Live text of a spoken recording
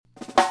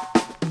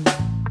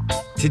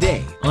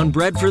Today on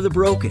Bread for the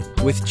Broken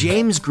with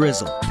James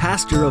Grizzle,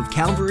 pastor of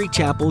Calvary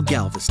Chapel,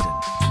 Galveston.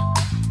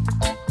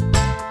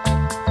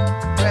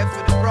 Bread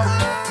for the broken.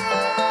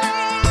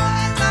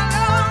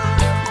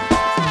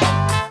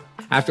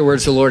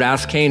 Afterwards, the Lord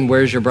asked Cain,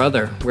 "Where's your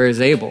brother? Where is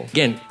Abel?"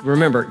 Again,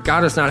 remember,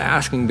 God is not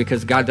asking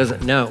because God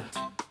doesn't know,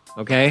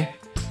 okay?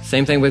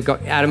 Same thing with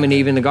Adam and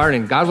Eve in the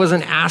garden. God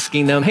wasn't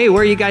asking them, "Hey,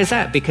 where are you guys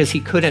at?" because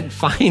he couldn't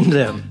find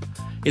them.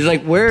 He's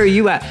like, "Where are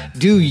you at?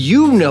 Do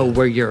you know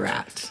where you're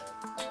at?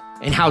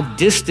 And how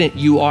distant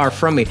you are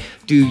from me?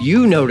 Do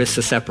you notice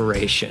the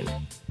separation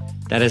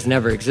that has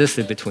never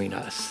existed between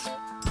us?"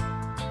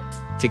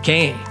 To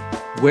Cain,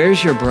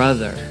 "Where's your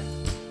brother?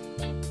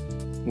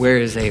 Where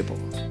is Abel?"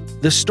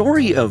 The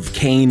story of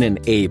Cain and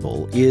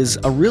Abel is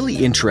a really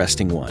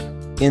interesting one,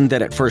 in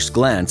that at first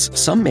glance,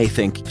 some may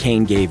think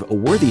Cain gave a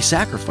worthy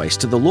sacrifice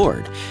to the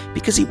Lord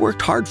because he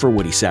worked hard for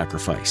what he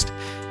sacrificed.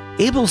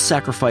 Abel's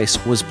sacrifice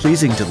was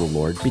pleasing to the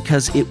Lord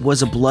because it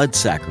was a blood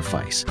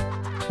sacrifice.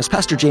 As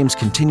Pastor James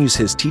continues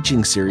his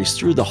teaching series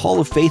through the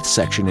Hall of Faith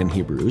section in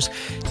Hebrews,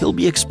 he'll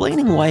be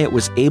explaining why it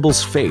was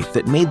Abel's faith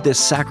that made this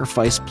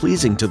sacrifice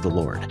pleasing to the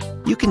Lord.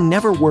 You can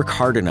never work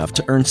hard enough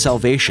to earn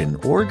salvation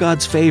or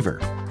God's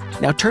favor.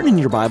 Now turn in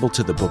your Bible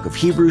to the book of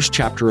Hebrews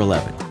chapter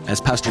 11, as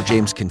Pastor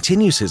James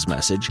continues his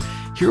message,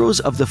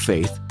 Heroes of the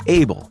Faith,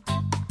 Abel.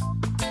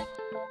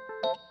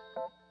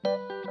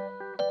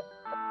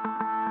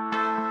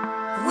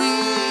 We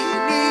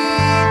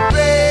need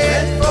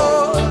bread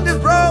for the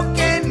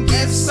broken.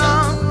 Give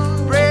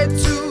some bread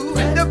to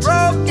the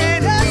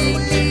broken. We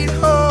need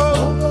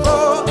hope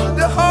for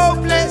the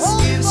hopeless.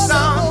 Give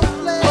some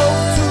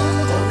hope to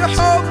the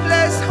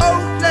hopeless.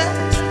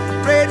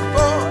 Bread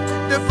for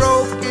the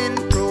broken.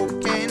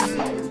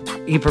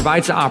 He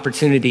provides the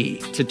opportunity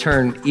to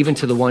turn even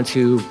to the ones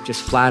who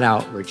just flat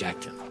out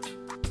reject him,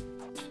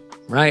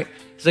 right?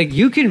 It's like,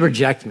 you can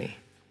reject me,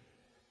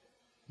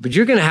 but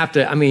you're going to have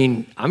to,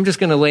 I'm just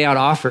going to lay out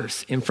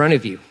offers in front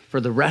of you for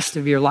the rest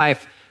of your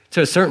life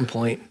to a certain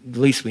point, at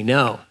least we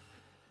know.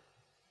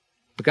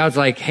 But God's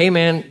like, "Hey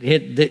man,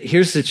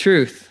 here's the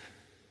truth.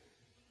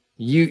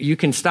 You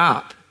can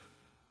stop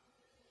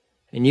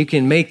and you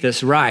can make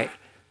this right,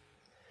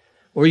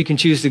 or you can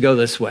choose to go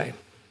this way.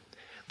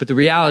 But the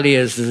reality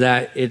is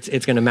that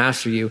it's going to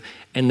master you."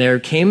 And there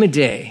came a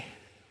day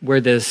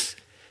where this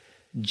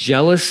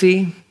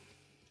jealousy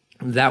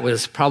that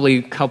was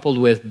probably coupled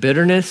with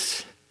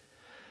bitterness,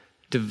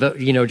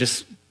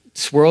 just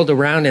swirled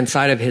around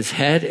inside of his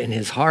head and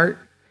his heart,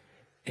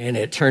 and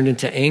it turned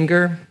into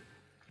anger,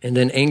 and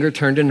then anger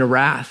turned into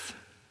wrath.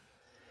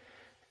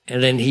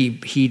 And then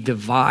he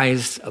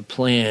devised a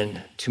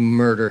plan to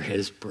murder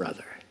his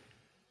brother.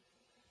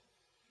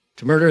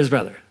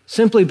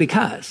 Simply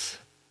because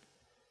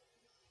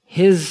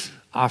his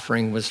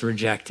offering was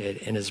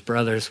rejected and his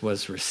brother's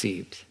was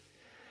received.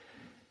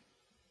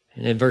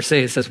 And in verse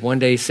 8, it says, one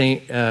day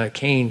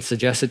Cain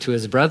suggested to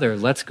his brother,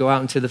 "Let's go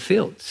out into the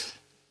fields."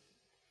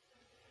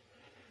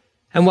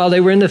 And while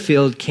they were in the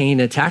field, Cain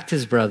attacked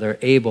his brother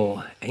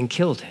Abel and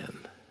killed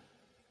him.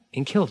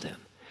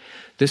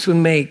 This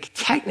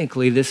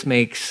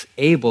makes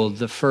Abel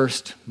the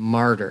first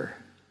martyr.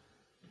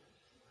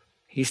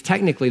 He's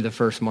technically the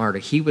first martyr.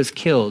 He was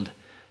killed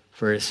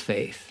for his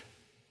faith.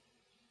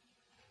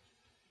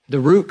 The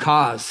root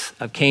cause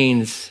of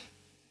Cain's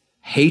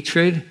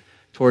hatred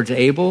towards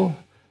Abel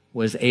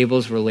was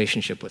Abel's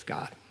relationship with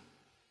God.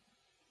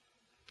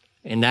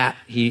 And that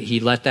he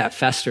let that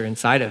fester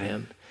inside of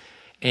him.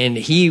 And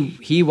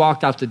he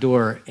walked out the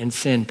door and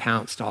sin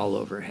pounced all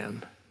over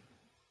him.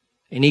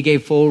 And he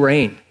gave full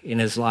reign in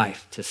his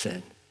life to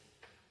sin.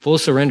 Full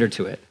surrender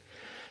to it.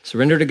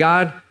 Surrender to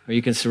God, or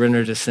you can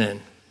surrender to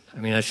sin.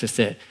 That's just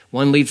it.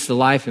 One leads to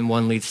life and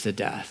one leads to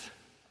death.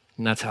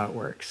 And that's how it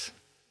works.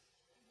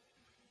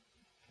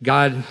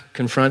 God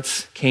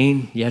confronts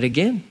Cain yet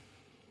again.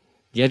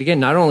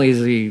 Not only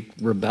is he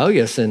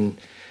rebellious and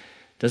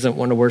doesn't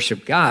want to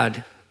worship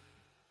God,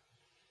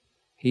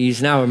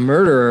 he's now a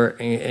murderer,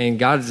 and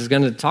God is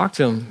going to talk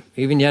to him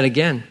even yet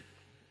again.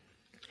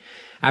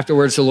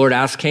 Afterwards, the Lord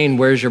asked Cain,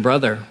 "Where's your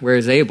brother? Where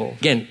is Abel?"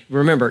 Again,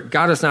 remember,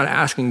 God is not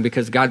asking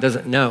because God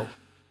doesn't know,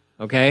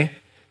 okay?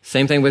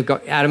 Same thing with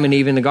Adam and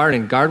Eve in the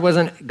garden. God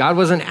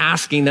wasn't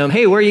asking them,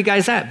 "Hey, where are you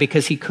guys at?"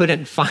 because he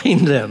couldn't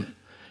find them.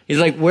 He's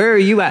like, "Where are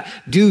you at?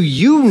 Do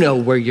you know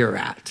where you're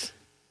at?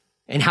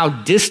 And how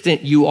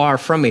distant you are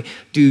from me?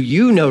 Do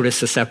you notice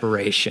the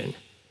separation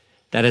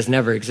that has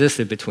never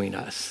existed between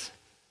us?"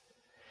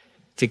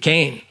 To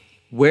Cain,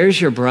 "Where's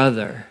your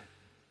brother?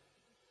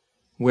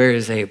 Where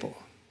is Abel?"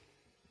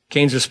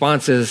 Cain's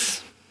response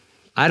is,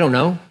 "I don't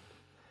know.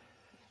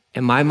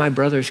 Am I my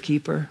brother's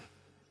keeper?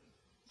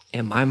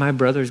 Am I my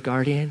brother's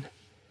guardian?"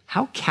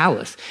 How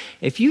callous.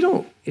 If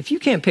you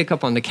can't pick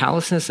up on the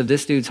callousness of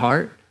this dude's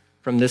heart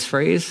from this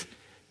phrase,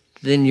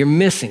 then you're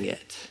missing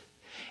it.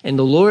 And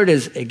the Lord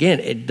is,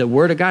 again, the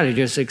word of God, it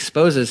just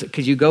exposes it,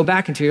 because you go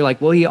back into, you're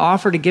like, well, he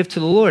offered a gift to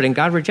the Lord and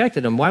God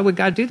rejected him. Why would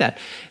God do that?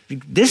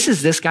 This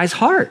is this guy's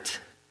heart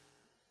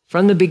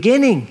from the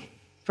beginning.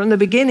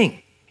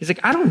 He's like,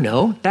 I don't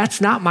know. That's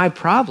not my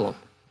problem.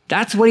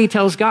 That's what he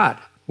tells God.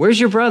 Where's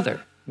your brother?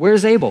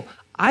 Where's Abel?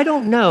 I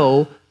don't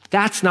know.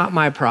 That's not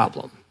my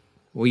problem.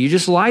 Well, you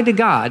just lied to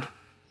God.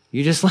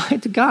 You just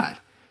lied to God.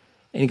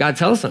 And God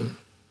tells him,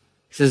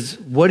 he says,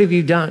 what have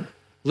you done?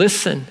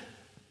 Listen,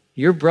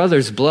 your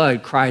brother's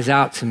blood cries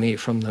out to me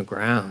from the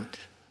ground.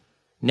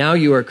 Now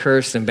you are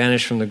cursed and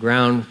banished from the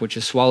ground, which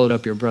has swallowed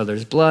up your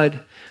brother's blood.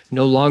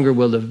 No longer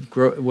will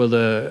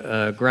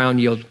the ground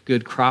yield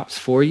good crops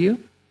for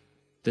you.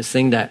 This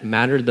thing that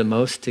mattered the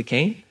most to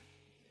Cain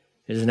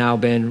has now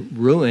been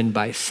ruined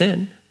by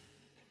sin.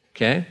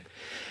 Okay?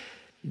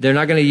 They're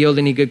not going to yield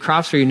any good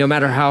crops for you, no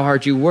matter how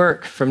hard you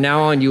work. From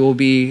now on, you will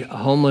be a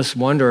homeless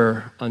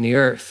wanderer on the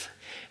earth.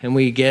 And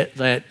we get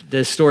that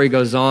the story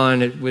goes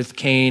on with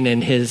Cain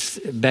and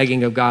his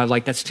begging of God,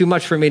 like, that's too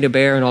much for me to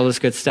bear and all this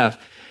good stuff.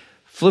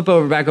 Flip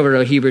back over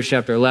to Hebrews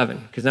chapter 11,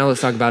 because now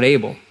let's talk about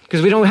Abel.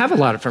 Because we don't have a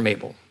lot from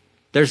Abel.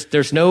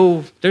 There's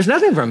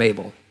nothing from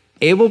Abel.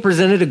 Abel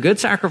presented a good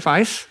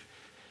sacrifice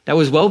that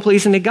was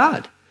well-pleasing to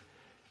God.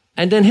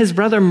 And then his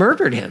brother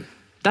murdered him.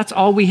 That's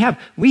all we have.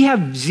 We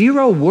have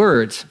 0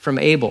 words from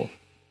Abel.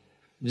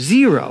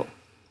 0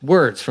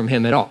 words from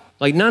him at all.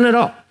 Like none at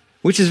all.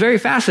 Which is very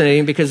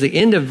fascinating because the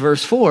end of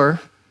verse 4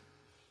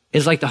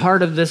 is like the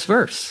heart of this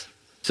verse.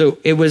 So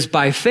it was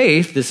by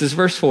faith, this is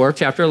verse 4,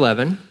 chapter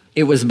 11.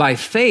 It was by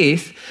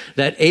faith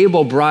that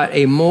Abel brought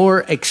a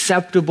more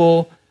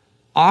acceptable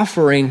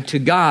offering to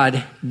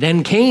God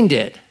than Cain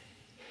did.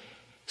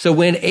 So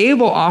when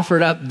Abel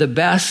offered up the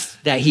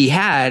best that he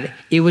had,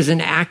 it was an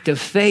act of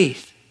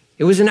faith.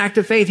 It was an act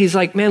of faith. He's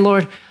like, man,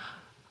 Lord,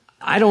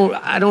 I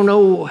don't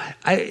know,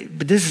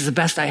 but this is the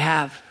best I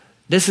have.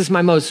 This is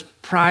my most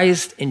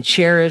prized and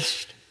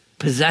cherished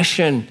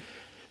possession,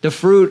 the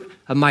fruit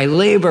of my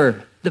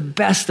labor, the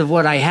best of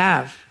what I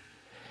have.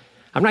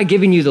 I'm not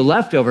giving you the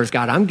leftovers,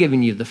 God. I'm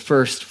giving you the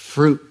first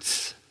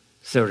fruits,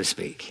 so to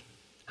speak.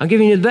 I'm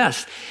giving you the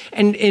best.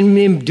 And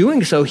in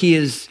doing so,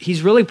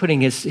 he's really putting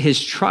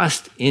his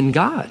trust in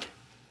God.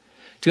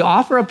 To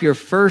offer up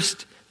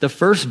the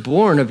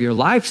firstborn of your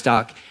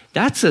livestock,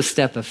 that's a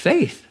step of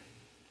faith.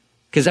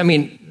 Because, I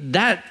mean,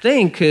 that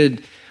thing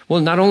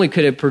not only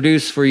could it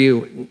produce for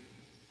you,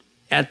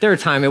 at their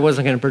time, it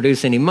wasn't going to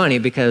produce any money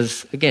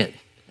because, again,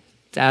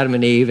 it's Adam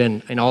and Eve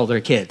and all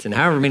their kids. And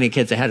however many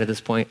kids they had at this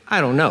point, I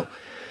don't know.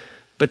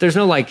 But there's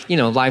no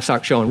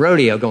livestock show and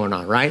rodeo going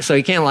on, right? So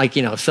you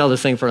can't sell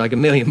this thing for like $1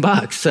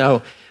 million.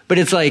 So, but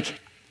it's like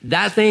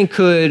that thing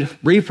could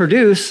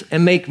reproduce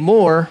and make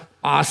more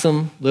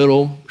awesome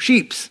little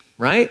sheeps,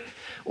 right?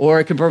 Or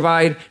it could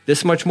provide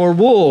this much more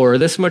wool or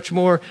this much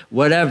more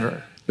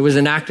whatever. It was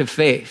an act of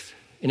faith.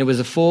 And it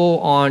was a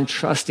full-on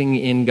trusting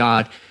in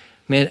God.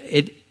 Man,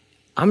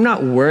 I'm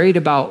not worried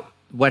about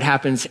what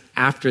happens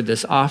after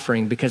this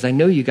offering because I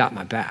know you got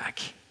my back.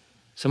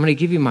 So I'm going to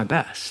give you my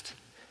best.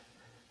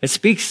 It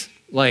speaks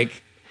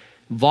like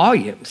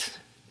volumes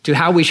to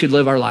how we should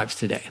live our lives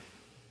today.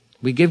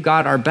 We give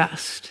God our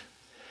best.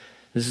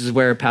 This is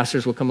where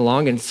pastors will come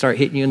along and start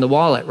hitting you in the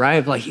wallet,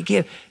 right? Like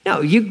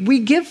we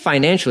give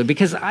financially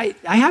because I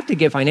have to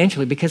give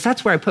financially because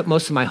that's where I put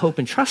most of my hope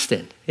and trust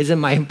in, is in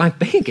my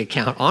bank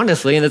account,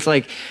 honestly. And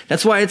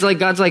that's why it's like,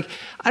 God's like,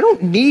 I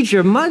don't need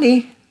your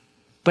money,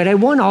 but I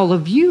want all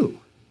of you.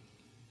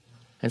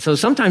 And so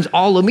sometimes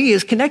all of me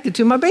is connected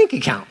to my bank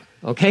account.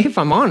 Okay, if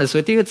I'm honest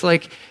with you, it's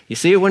like you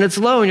see it when it's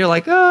low and you're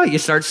like, oh, you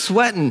start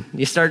sweating.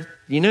 You start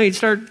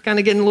kind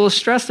of getting a little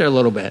stressed there a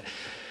little bit.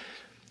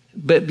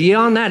 But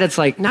beyond that, it's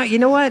like, now, you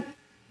know what?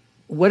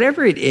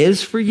 Whatever it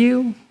is for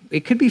you,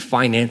 it could be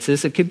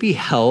finances, it could be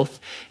health,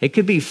 it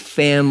could be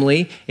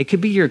family, it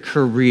could be your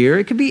career,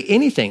 it could be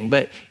anything.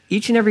 But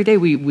each and every day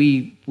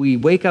we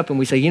wake up and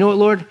we say, you know what,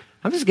 Lord?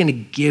 I'm just going to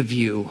give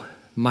you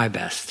my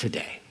best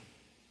today.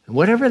 And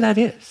whatever that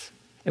is.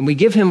 And we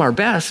give him our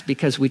best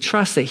because we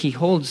trust that he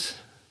holds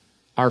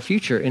our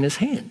future in his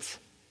hands.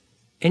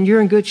 And you're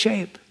in good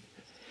shape.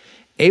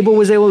 Abel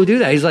was able to do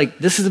that. He's like,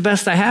 this is the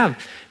best I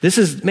have. This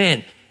is,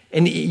 man.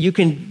 And you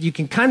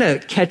can kind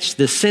of catch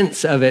the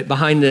sense of it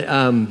behind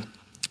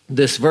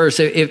this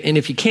verse. And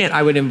if you can't,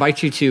 I would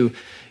invite you to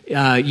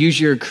use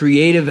your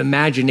creative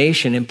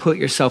imagination and put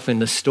yourself in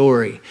the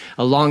story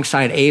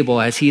alongside Abel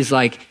as he's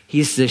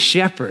the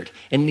shepherd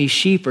and these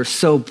sheep are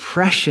so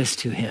precious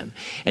to him.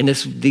 And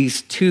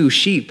these 2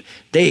 sheep,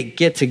 they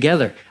get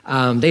together,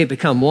 they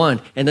become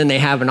one, and then they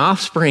have an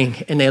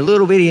offspring and a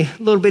little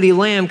bitty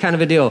lamb kind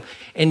of a deal.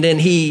 And then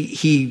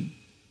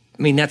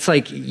that's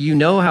like,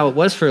 how it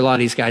was for a lot of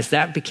these guys.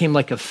 That became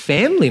like a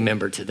family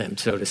member to them,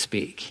 so to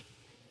speak.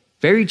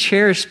 Very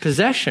cherished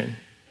possession.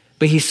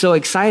 But he's so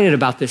excited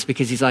about this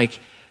because he's like,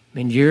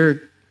 man,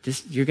 you're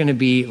going to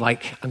be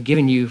like, I'm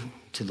giving you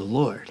to the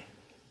Lord,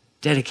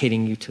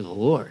 dedicating you to the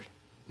Lord.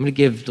 I'm going to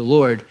give the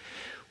Lord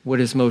what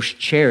is most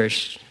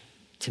cherished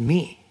to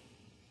me.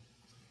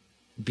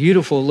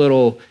 Beautiful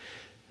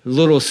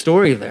little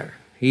story there.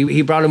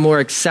 He brought a more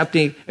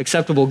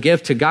acceptable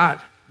gift to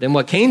God than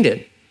what Cain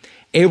did.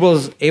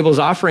 Abel's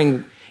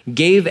offering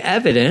gave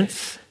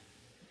evidence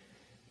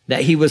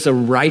that he was a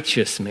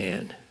righteous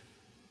man.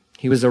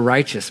 He was a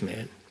righteous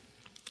man.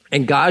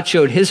 And God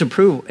showed his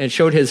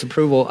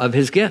approval of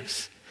his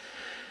gifts.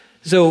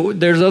 So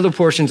there's other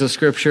portions of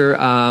scripture.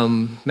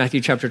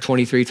 Matthew chapter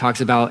 23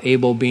 talks about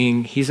Abel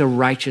he's a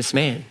righteous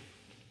man.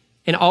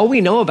 And all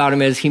we know about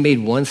him is he made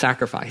one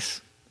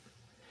sacrifice.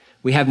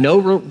 We have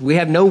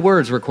no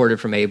words recorded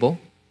from Abel.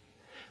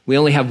 We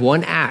only have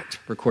one act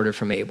recorded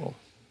from Abel.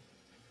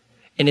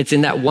 And it's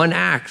in that one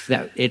act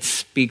that it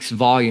speaks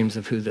volumes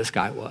of who this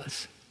guy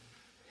was.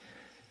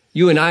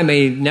 You and I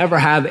may never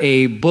have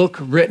a book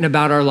written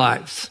about our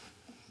lives,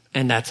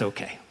 and that's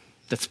okay.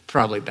 That's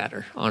probably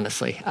better,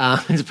 honestly.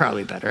 It's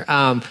probably better.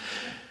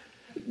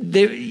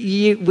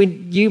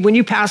 When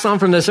you pass on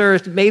from this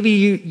earth,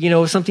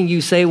 maybe something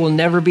you say will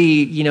never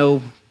be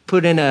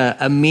put in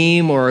a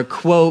meme or a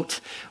quote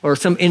or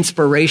some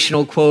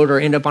inspirational quote or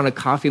end up on a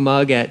coffee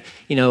mug at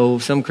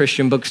some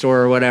Christian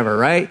bookstore or whatever,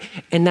 right?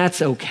 And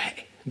that's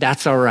okay.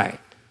 That's all right.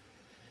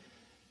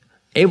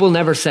 Abel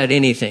never said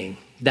anything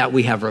that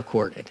we have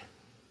recorded.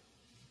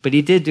 But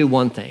he did do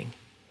one thing.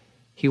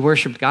 He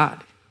worshiped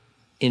God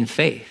in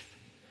faith.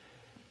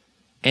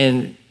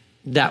 And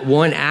that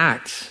one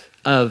act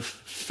of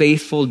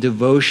faithful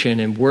devotion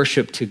and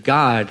worship to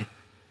God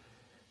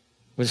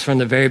was from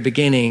the very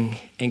beginning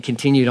and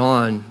continued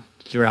on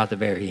throughout the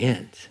very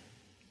end.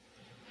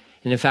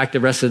 And in fact,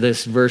 the rest of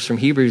this verse from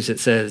Hebrews, it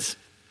says,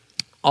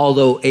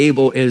 although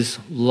Abel is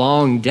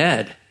long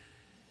dead,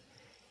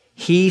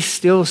 he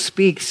still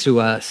speaks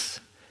to us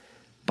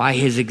by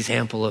his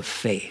example of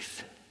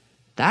faith.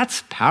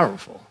 That's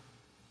powerful.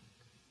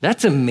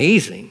 That's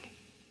amazing.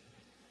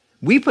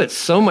 We put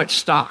so much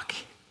stock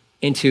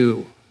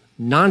into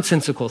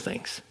nonsensical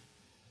things.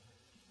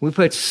 We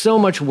put so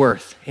much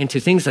worth into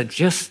things that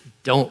just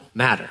don't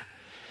matter.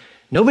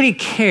 Nobody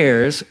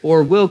cares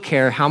or will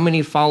care how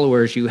many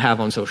followers you have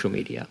on social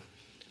media.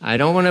 I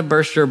don't want to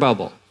burst your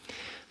bubble,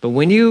 but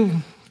when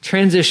you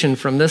transition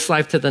from this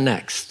life to the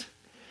next,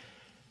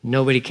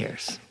 nobody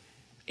cares.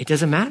 It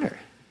doesn't matter.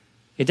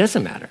 It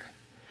doesn't matter.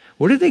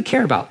 What do they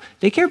care about?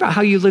 They care about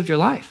how you lived your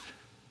life.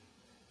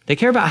 They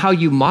care about how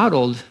you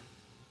modeled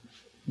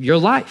your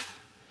life.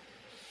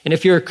 And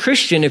if you're a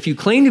Christian, if you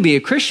claim to be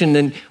a Christian,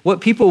 then what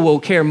people will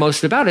care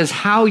most about is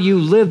how you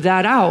live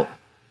that out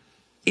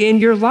in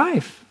your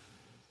life.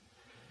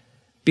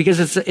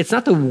 Because it's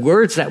not the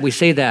words that we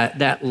say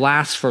that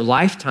last for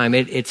lifetime.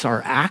 It's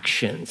our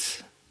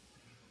actions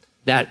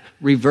that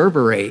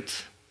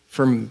reverberate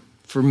for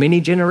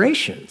many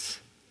generations.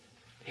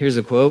 Here's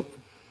a quote.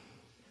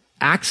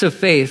 Acts of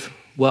faith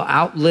will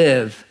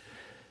outlive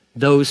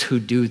those who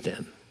do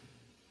them.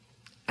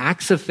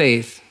 Acts of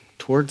faith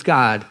towards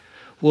God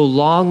will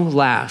long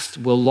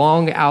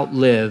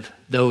outlive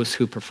those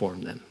who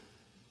perform them.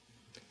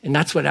 And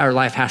that's what our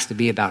life has to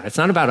be about. It's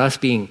not about us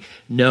being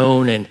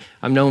known and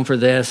I'm known for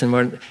this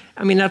and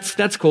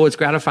that's cool. It's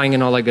gratifying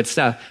and all that good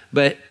stuff.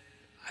 But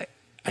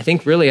I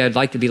think really I'd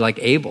like to be like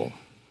Abel,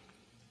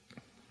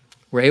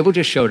 where Abel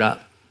just showed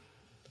up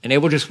and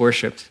Abel just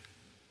worshiped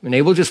and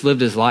Abel just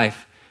lived his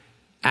life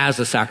as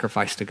a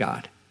sacrifice to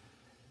God.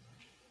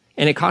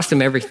 And it cost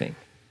him everything.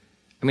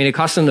 It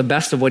cost him the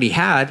best of what he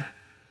had,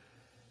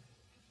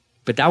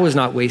 but that was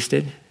not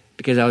wasted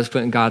because that was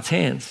put in God's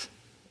hands.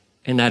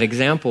 And that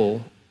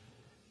example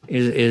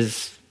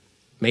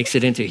makes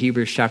it into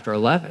Hebrews chapter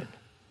 11.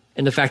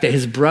 And the fact that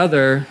his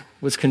brother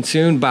was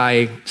consumed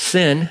by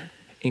sin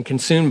and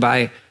consumed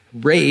by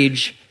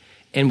rage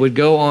and would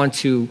go on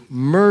to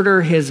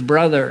murder his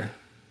brother.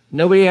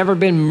 Nobody ever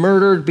been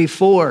murdered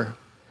before.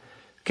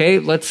 Okay,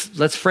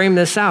 let's frame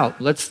this out.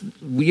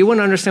 You want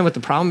to understand what the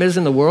problem is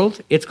in the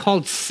world? It's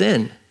called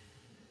sin.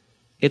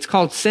 It's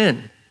called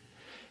sin.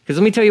 Because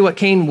let me tell you what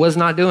Cain was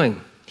not doing.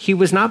 He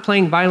was not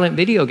playing violent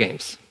video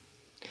games.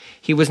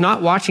 He was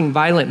not watching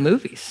violent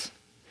movies.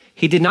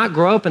 He did not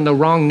grow up in the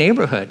wrong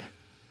neighborhood.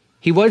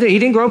 He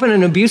didn't grow up in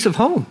an abusive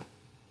home.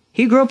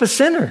 He grew up a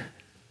sinner.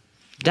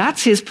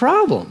 That's his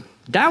problem.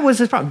 That was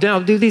his problem. Now,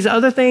 do these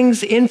other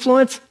things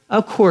influence?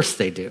 Of course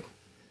they do.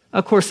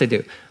 Of course they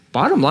do.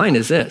 Bottom line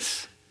is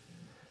this.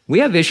 We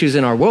have issues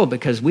in our world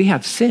because we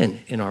have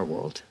sin in our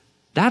world.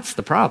 That's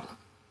the problem.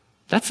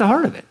 That's the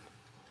heart of it.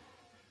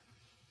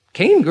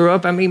 Cain grew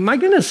up, my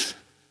goodness.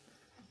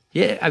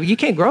 Yeah, you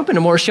can't grow up in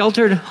a more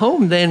sheltered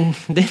home than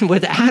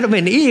with Adam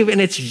and Eve, and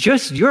it's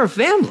just your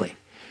family.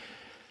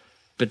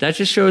 But that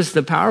just shows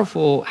the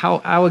powerful,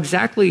 how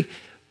exactly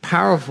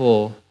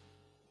powerful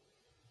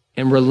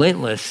and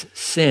relentless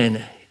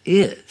sin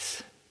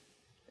is.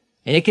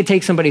 And it could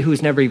take somebody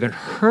who's never even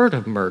heard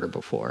of murder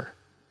before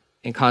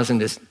and cause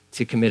him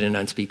to commit an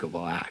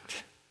unspeakable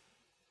act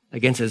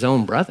against his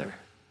own brother.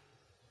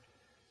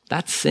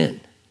 That's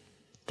sin.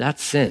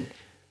 That's sin.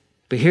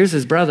 But here's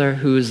his brother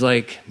who is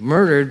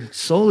murdered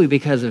solely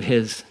because of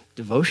his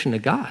devotion to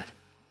God.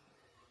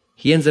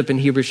 He ends up in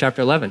Hebrews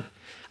chapter 11.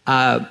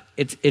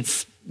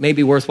 It's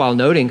maybe worthwhile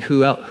noting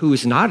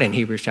who's not in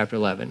Hebrews chapter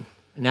 11.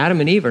 And Adam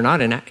and Eve are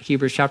not in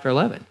Hebrews chapter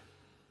 11.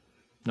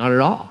 Not at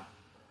all.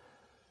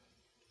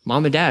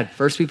 Mom and dad,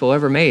 first people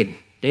ever made.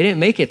 They didn't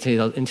make it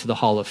into the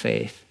hall of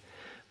faith,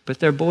 but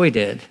their boy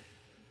did.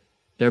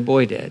 Their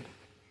boy did.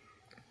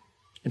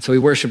 And so he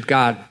worshiped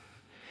God.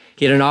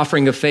 He had an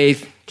offering of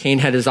faith. Cain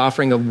had his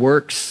offering of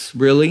works,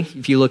 really.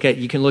 If you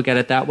can look at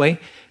it that way.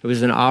 It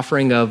was an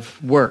offering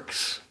of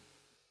works,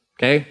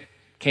 okay?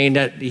 Cain,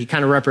 he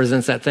kind of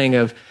represents that thing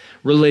of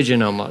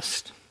religion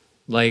almost.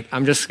 Like,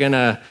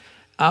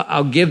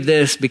 I'll give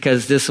this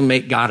because this will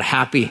make God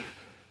happy,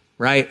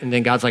 right? And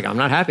then God's like, I'm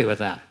not happy with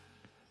that.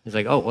 He's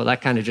like, oh, well,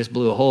 that kind of just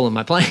blew a hole in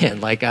my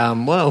plan. Like,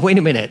 whoa, wait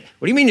a minute.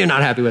 What do you mean you're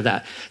not happy with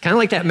that? Kind of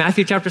like that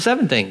Matthew chapter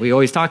 7 thing we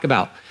always talk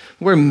about,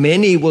 where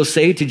many will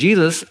say to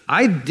Jesus,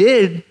 I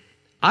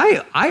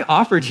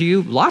offered to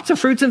you lots of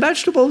fruits and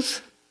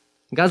vegetables.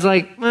 And God's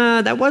like,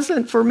 that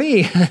wasn't for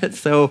me.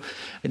 So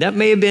that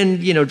may have been,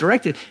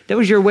 directed. That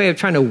was your way of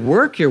trying to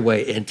work your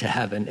way into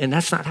heaven. And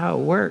that's not how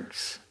it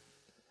works.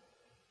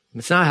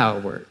 It's not how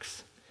it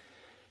works.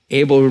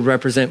 Abel would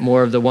represent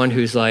more of the one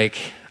who's like,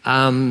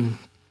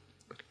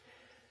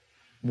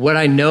 what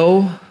I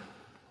know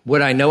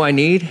I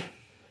need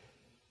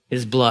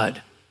is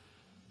blood.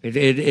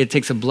 It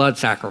takes a blood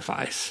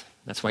sacrifice.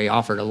 That's why he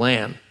offered a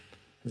lamb.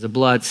 It's a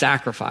blood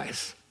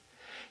sacrifice.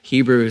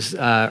 Hebrews,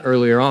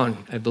 earlier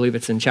on, I believe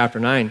it's in chapter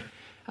 9,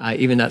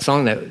 even that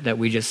song that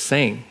we just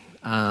sang,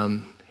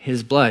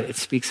 his blood, it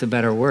speaks a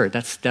better word.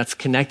 That's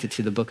connected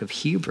to the book of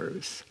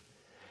Hebrews.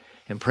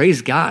 And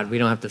praise God, we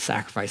don't have to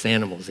sacrifice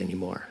animals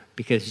anymore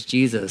because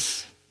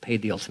Jesus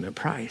paid the ultimate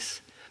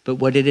price. But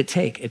what did it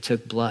take? It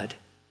took blood.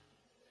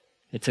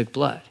 It took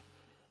blood.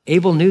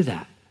 Abel knew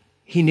that.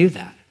 He knew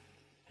that.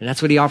 And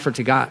that's what he offered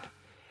to God.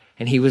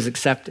 And he was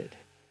accepted.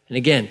 And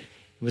again,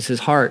 it was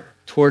his heart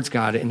towards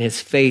God and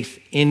his faith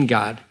in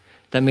God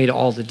that made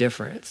all the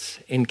difference.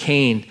 And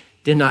Cain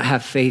did not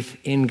have faith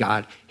in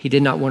God. He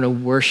did not want to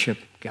worship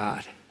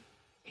God.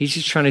 He's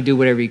just trying to do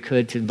whatever he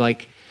could to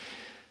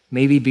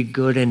maybe be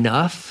good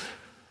enough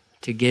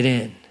to get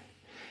in.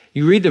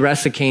 You read the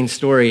rest of Cain's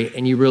story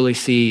and you really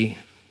see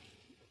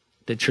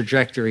the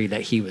trajectory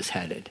that he was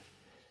headed.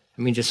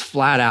 I mean, just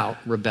flat out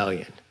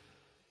rebellion.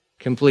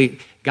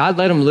 Complete. God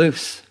let him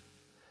loose.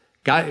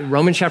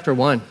 Romans chapter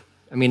 1.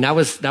 I mean, that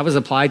was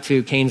applied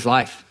to Cain's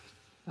life.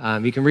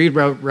 You can read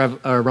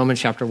Romans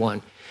chapter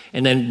 1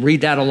 and then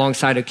read that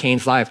alongside of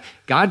Cain's life.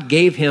 God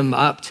gave him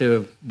up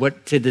to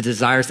the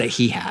desires that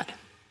he had.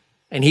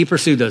 And he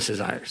pursued those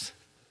desires.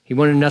 He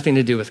wanted nothing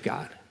to do with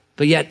God.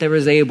 But yet there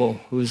was Abel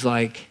who's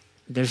like,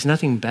 there's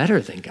nothing better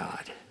than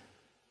God.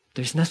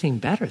 There's nothing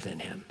better than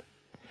him.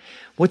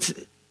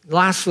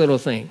 Last little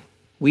thing.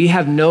 We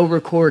have no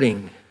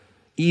recording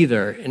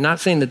either, and not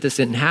saying that this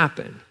didn't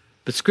happen,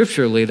 but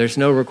scripturally, there's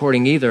no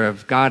recording either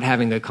of God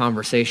having a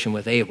conversation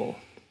with Abel.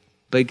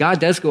 But God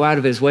does go out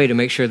of his way to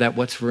make sure that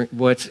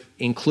what's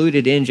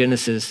included in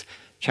Genesis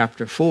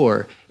chapter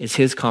 4 is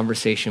his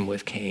conversation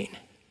with Cain,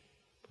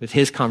 with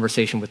his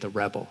conversation with the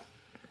rebel.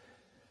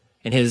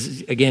 And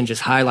again,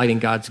 just highlighting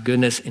God's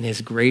goodness and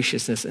his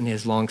graciousness and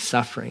his long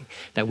suffering,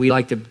 that we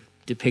like to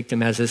depict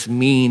him as this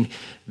mean,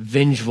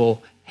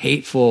 vengeful,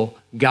 hateful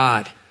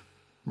God,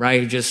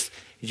 right?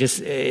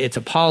 It's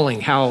appalling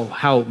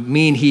how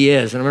mean he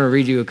is. And I'm going to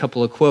read you a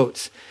couple of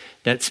quotes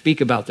that speak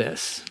about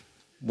this,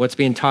 what's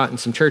being taught in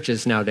some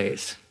churches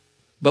nowadays.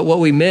 But what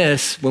we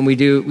miss when we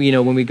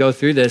go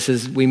through this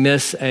is we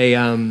miss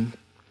a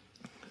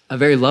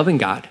very loving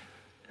God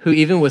who,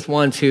 even with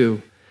ones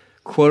who,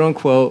 quote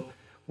unquote,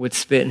 would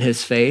spit in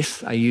his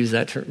face. I use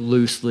that term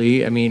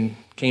loosely. I mean,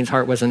 Cain's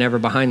heart wasn't ever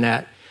behind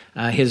that,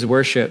 his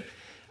worship.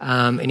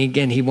 And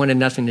again, he wanted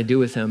nothing to do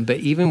with him. But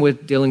even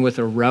with dealing with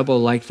a rebel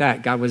like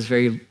that, God was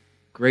very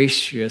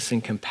gracious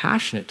and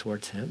compassionate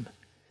towards him.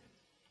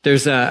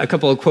 There's a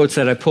couple of quotes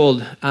that I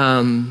pulled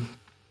from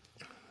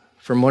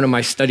one of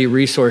my study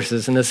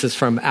resources, and this is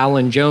from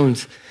Alan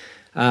Jones.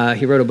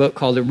 He wrote a book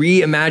called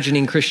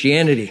Reimagining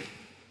Christianity.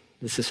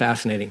 This is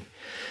fascinating.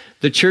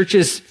 The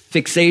church's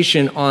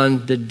fixation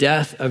on the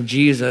death of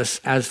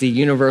Jesus as the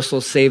universal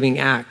saving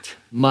act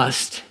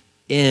must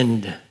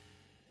end.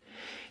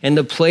 And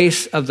the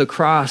place of the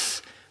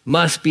cross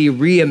must be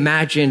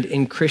reimagined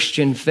in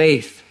Christian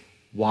faith.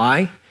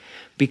 Why?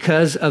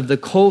 Because of the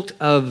cult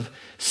of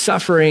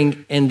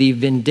suffering and the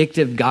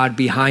vindictive God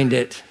behind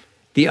it.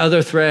 The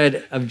other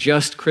thread of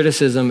just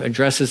criticism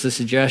addresses the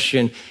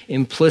suggestion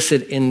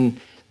implicit in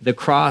the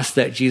cross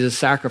that Jesus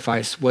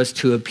sacrificed was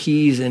to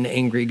appease an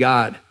angry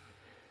God.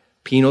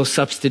 Penal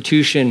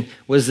substitution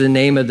was the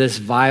name of this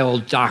vile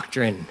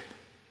doctrine.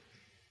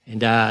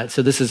 And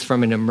so this is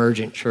from an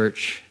emergent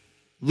church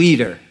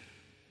leader,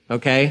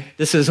 okay?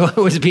 This is what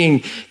was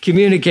being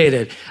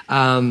communicated.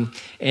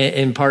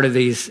 And part of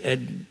these,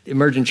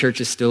 emergent church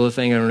is still a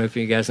thing. I don't know if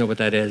you guys know what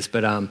that is,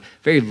 but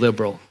very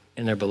liberal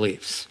in their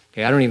beliefs.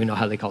 Okay, I don't even know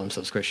how they call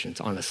themselves Christians,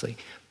 honestly.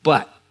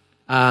 But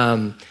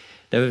that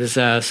was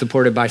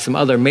supported by some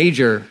other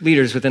major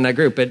leaders within that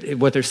group. But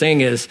what they're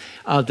saying is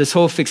this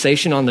whole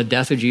fixation on the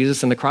death of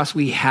Jesus and the cross,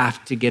 we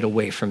have to get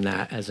away from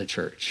that as a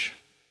church.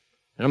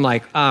 And I'm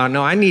like,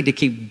 no, I need to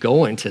keep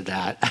going to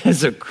that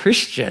as a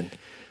Christian,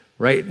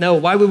 right? No,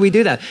 why would we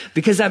do that?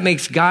 Because that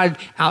makes God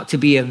out to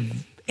be an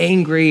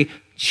angry,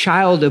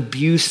 child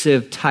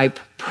abusive type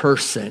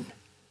person,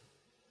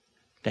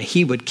 that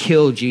he would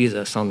kill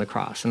Jesus on the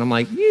cross. And I'm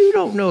like, you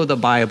don't know the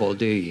Bible,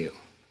 do you?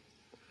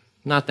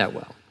 Not that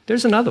well.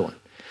 There's another one.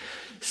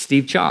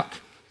 Steve Chalk,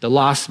 The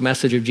Lost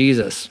Message of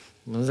Jesus.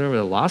 Was there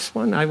a lost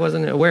one? I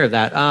wasn't aware of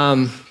that.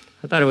 I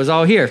thought it was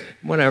all here.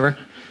 Whatever.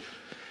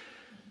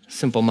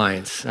 Simple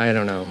minds. I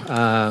don't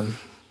know.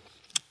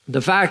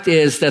 The fact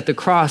is that the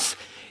cross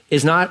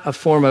is not a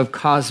form of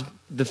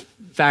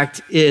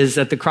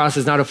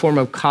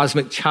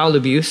cosmic child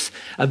abuse,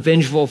 a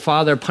vengeful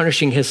father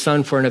punishing his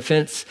son for an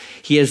offense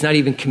he has not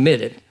even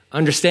committed.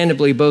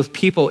 Understandably, both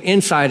people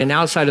inside and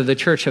outside of the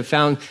church have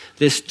found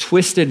this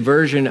twisted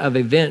version of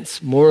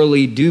events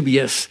morally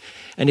dubious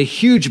and a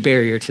huge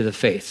barrier to the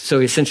faith.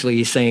 So essentially,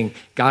 he's saying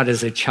God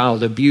is a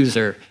child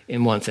abuser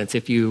in one sense,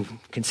 if you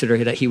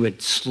consider that he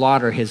would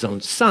slaughter his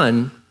own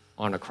son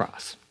on a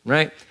cross,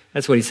 right?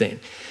 That's what he's saying.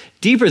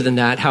 Deeper than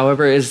that,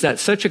 however, is that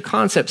such a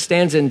concept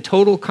stands in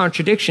total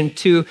contradiction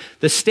to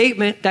the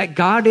statement that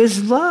God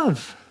is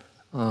love.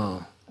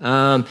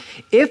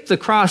 If the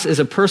cross is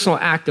a personal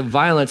act of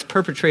violence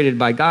perpetrated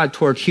by God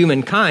toward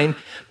humankind,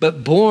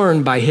 but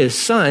borne by his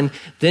son,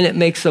 then it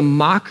makes a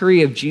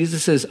mockery of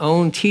Jesus'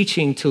 own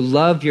teaching to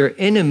love your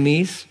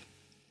enemies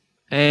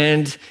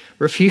and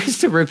refuse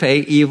to repay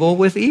evil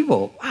with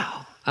evil.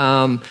 Wow.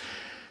 I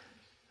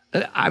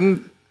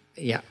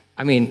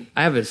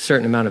have a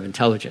certain amount of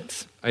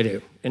intelligence. I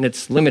do. And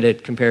it's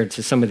limited compared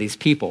to some of these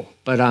people.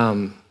 But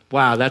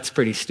wow, that's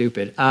pretty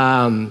stupid.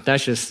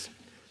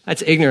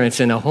 That's ignorance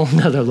in a whole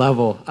nother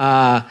level.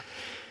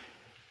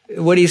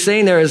 What he's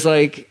saying there is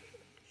like,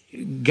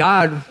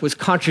 God was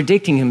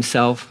contradicting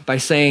himself by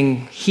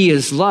saying he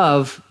is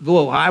love.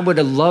 Well, why would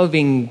a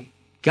loving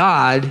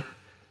God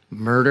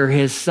murder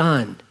his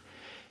son?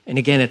 And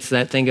again, it's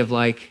that thing of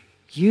like,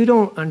 you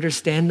don't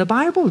understand the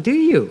Bible, do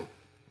you?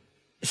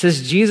 It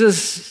says,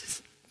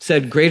 Jesus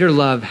said, greater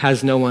love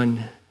has no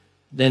one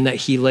than that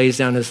he lays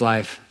down his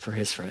life for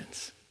his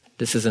friends.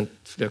 This isn't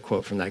a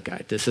quote from that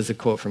guy. This is a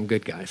quote from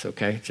Good Guys,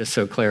 okay? Just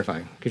so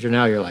clarifying. Because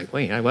you're like,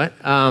 wait, what?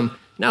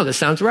 No, this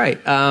sounds right.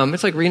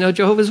 It's like Reno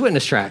Jehovah's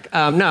Witness track.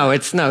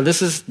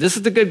 This is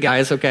the Good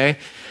Guys, okay? It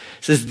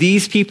says,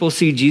 these people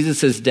see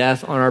Jesus'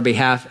 death on our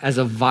behalf as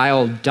a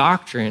vile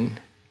doctrine,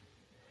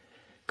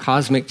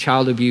 cosmic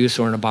child abuse,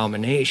 or an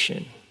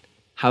abomination.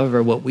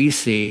 However, what we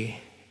see,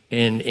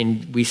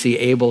 and we see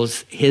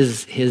Abel's,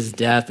 his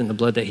death and the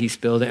blood that he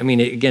spilled. I mean,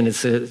 again,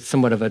 it's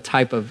somewhat of a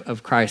type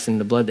of Christ and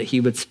the blood that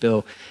he would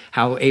spill,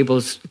 how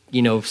Abel's,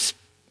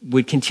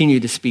 would continue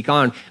to speak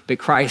on, but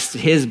Christ,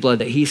 his blood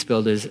that he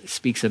spilled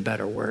speaks a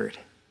better word.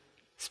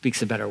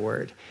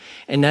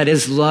 And that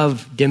is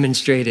love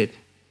demonstrated,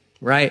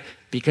 right?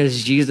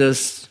 Because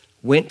Jesus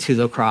went to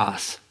the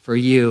cross for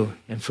you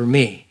and for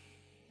me.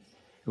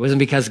 It wasn't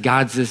because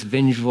God's this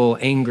vengeful,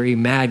 angry,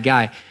 mad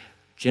guy.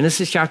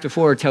 Genesis chapter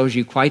 4 tells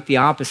you quite the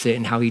opposite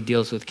in how he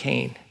deals with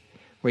Cain,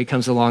 where he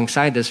comes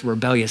alongside this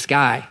rebellious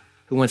guy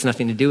who wants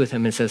nothing to do with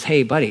him and says,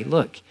 hey, buddy,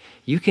 look,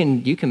 you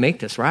can make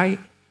this right.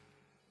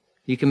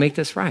 You can make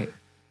this right.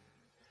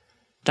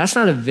 That's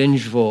not a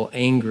vengeful,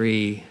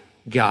 angry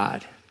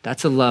God.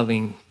 That's a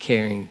loving,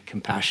 caring,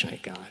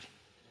 compassionate God.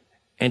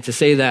 And to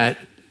say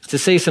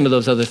some of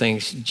those other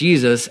things,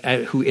 Jesus,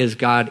 who is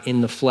God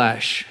in the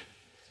flesh,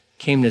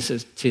 came to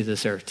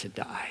this earth to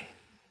die.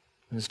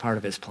 It was part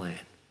of his plan.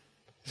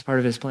 It's part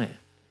of his plan.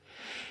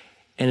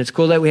 And it's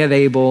cool that we have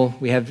Abel.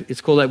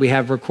 It's cool that we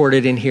have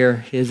recorded in here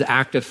his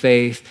act of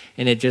faith.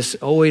 And it just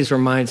always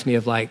reminds me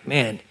of like,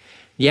 man,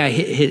 yeah,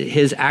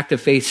 his act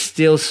of faith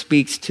still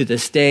speaks to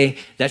this day.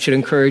 That should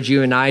encourage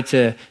you and I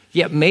to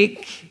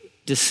make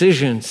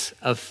decisions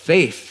of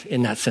faith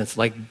in that sense.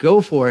 Like,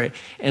 go for it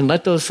and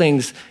let those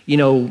things,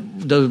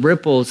 the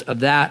ripples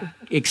of that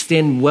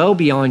extend well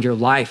beyond your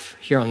life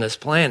here on this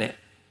planet.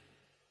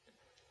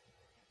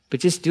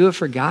 But just do it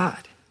for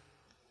God.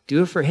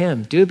 Do it for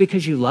him. Do it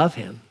because you love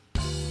him.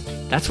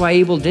 That's why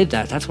Abel did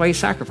that. That's why he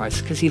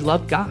sacrificed, because he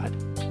loved God.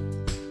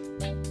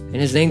 And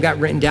his name got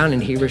written down in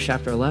Hebrews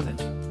chapter 11.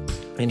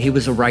 And he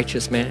was a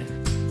righteous man.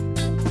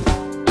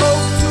 The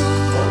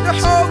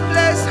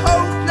hopeless,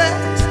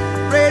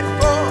 pray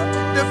for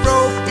the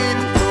broken.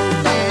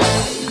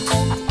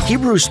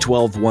 Hebrews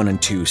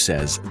 12:1-2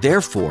 says,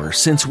 "Therefore,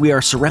 since we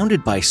are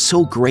surrounded by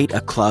so great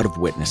a cloud of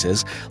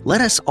witnesses, let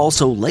us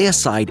also lay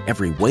aside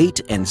every weight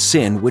and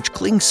sin which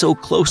clings so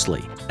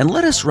closely, and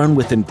let us run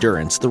with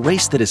endurance the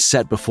race that is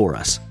set before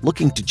us,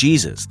 looking to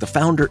Jesus, the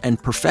founder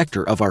and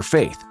perfecter of our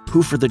faith,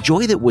 who for the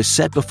joy that was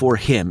set before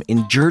him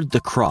endured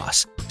the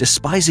cross,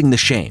 despising the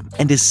shame,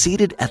 and is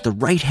seated at the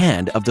right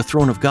hand of the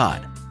throne of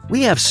God."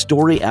 We have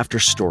story after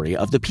story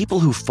of the people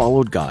who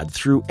followed God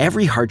through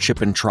every hardship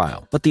and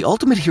trial, but the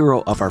ultimate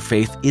hero of our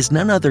faith is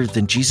none other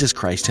than Jesus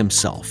Christ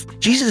himself.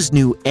 Jesus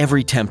knew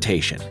every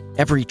temptation,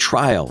 every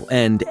trial,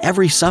 and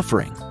every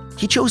suffering.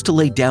 He chose to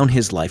lay down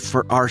his life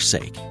for our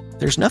sake.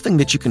 There's nothing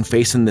that you can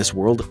face in this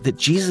world that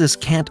Jesus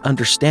can't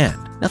understand,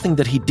 nothing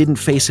that he didn't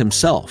face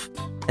himself.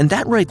 And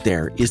that right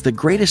there is the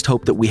greatest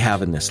hope that we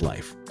have in this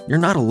life. You're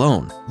not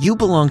alone. You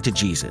belong to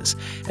Jesus,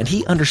 and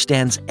he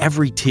understands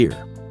every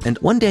tear. and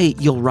one day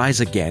you'll rise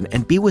again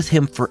and be with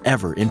Him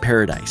forever in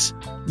paradise.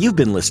 You've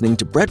been listening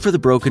to Bread for the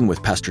Broken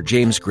with Pastor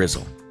James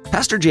Grizzle.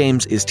 Pastor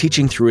James is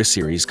teaching through a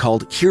series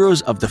called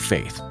Heroes of the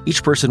Faith.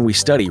 Each person we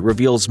study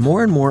reveals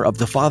more and more of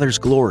the Father's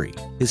glory,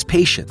 His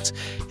patience,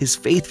 His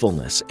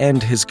faithfulness,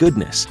 and His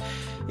goodness.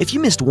 If you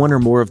missed one or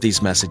more of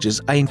these messages,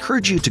 I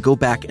encourage you to go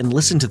back and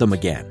listen to them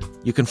again.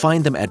 You can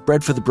find them at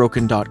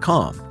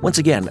breadforthebroken.com. Once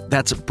again,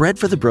 that's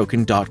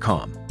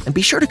breadforthebroken.com. And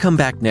be sure to come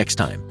back next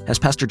time as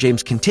Pastor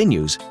James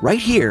continues right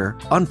here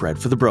on Bread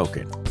for the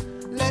Broken.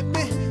 Let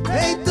me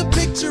paint the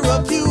picture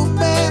of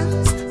humanity.